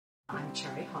I'm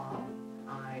Cherry Hall.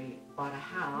 I bought a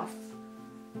house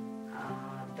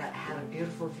that had a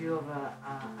beautiful view of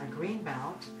a green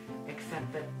belt,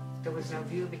 except that there was no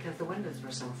view because the windows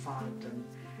were so fogged and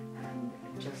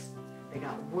just they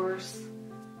got worse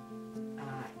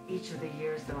each of the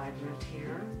years that I've lived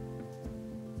here,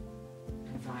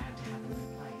 and so I had to have them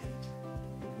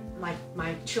replaced.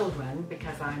 My children,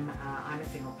 because I'm a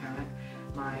single parent,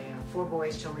 my 4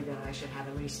 boys told me that I should have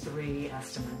at least 3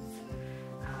 estimates,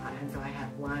 and so I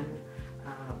had one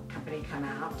company come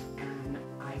out, and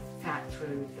I sat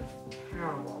through this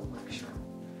terrible lecture,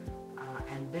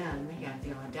 and then he had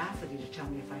the audacity to tell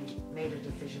me if I made a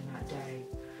decision that day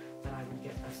that I would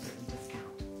get a certain discount.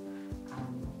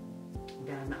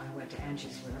 Then I went to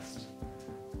Angie's List,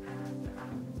 and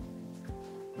I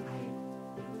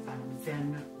found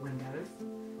Zen Windows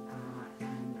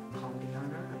and called the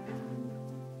owner, and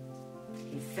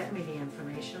he sent me the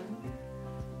information,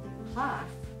 plus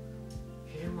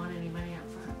he didn't want any money up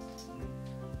front.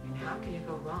 I mean, how can you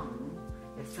go wrong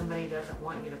if somebody doesn't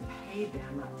want you to pay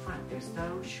them up front? They're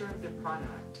so sure of their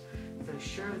product, so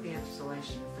sure of the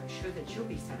installation, so sure that you'll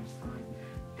be satisfied,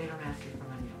 they don't ask you for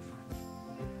money up front.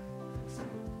 So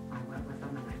I went with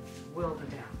them, and I thrilled to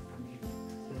death. I mean,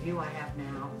 the view I have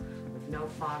now with no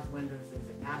fogged windows is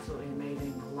absolutely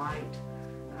amazing. The light,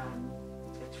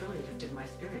 it's really lifted my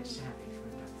spirits to have these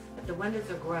windows. But the windows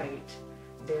are great.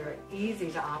 They're easy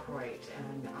to operate,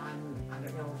 and I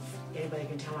don't know if anybody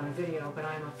can tell on a video, but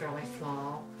I'm a fairly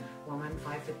small woman,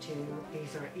 5'2".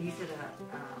 These are easy to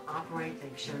operate.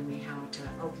 They've shown me how to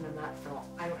open them up, so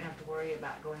I don't have to worry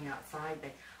about going outside.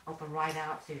 They open right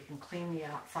out, so you can clean the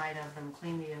outside of them,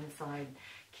 clean the inside,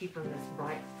 keep them this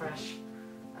bright, fresh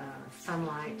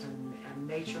sunlight and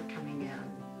nature coming in.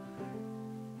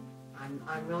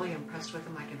 I'm really impressed with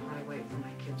them. I can hardly wait for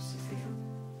my kids to see them.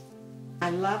 I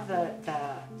love the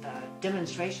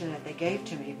demonstration that they gave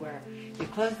to me where you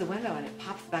close the window and it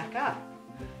pops back up.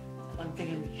 I'm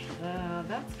thinking,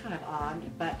 that's kind of odd,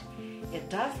 but it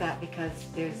does that because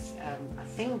there's a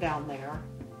thing down there,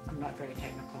 I'm not very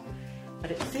technical,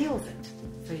 but it seals it.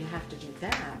 So you have to do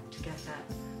that to get that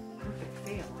perfect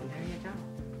seal, and there you go.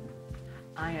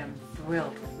 I am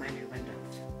thrilled with my new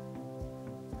windows.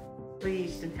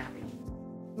 Pleased and happy.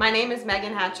 My name is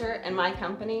Megan Hatcher, and my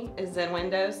company is Zen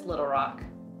Windows Little Rock.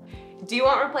 Do you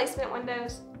want replacement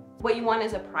windows? What you want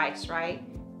is a price, right?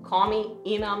 Call me,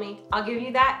 email me. I'll give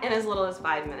you that in as little as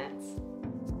 5 minutes.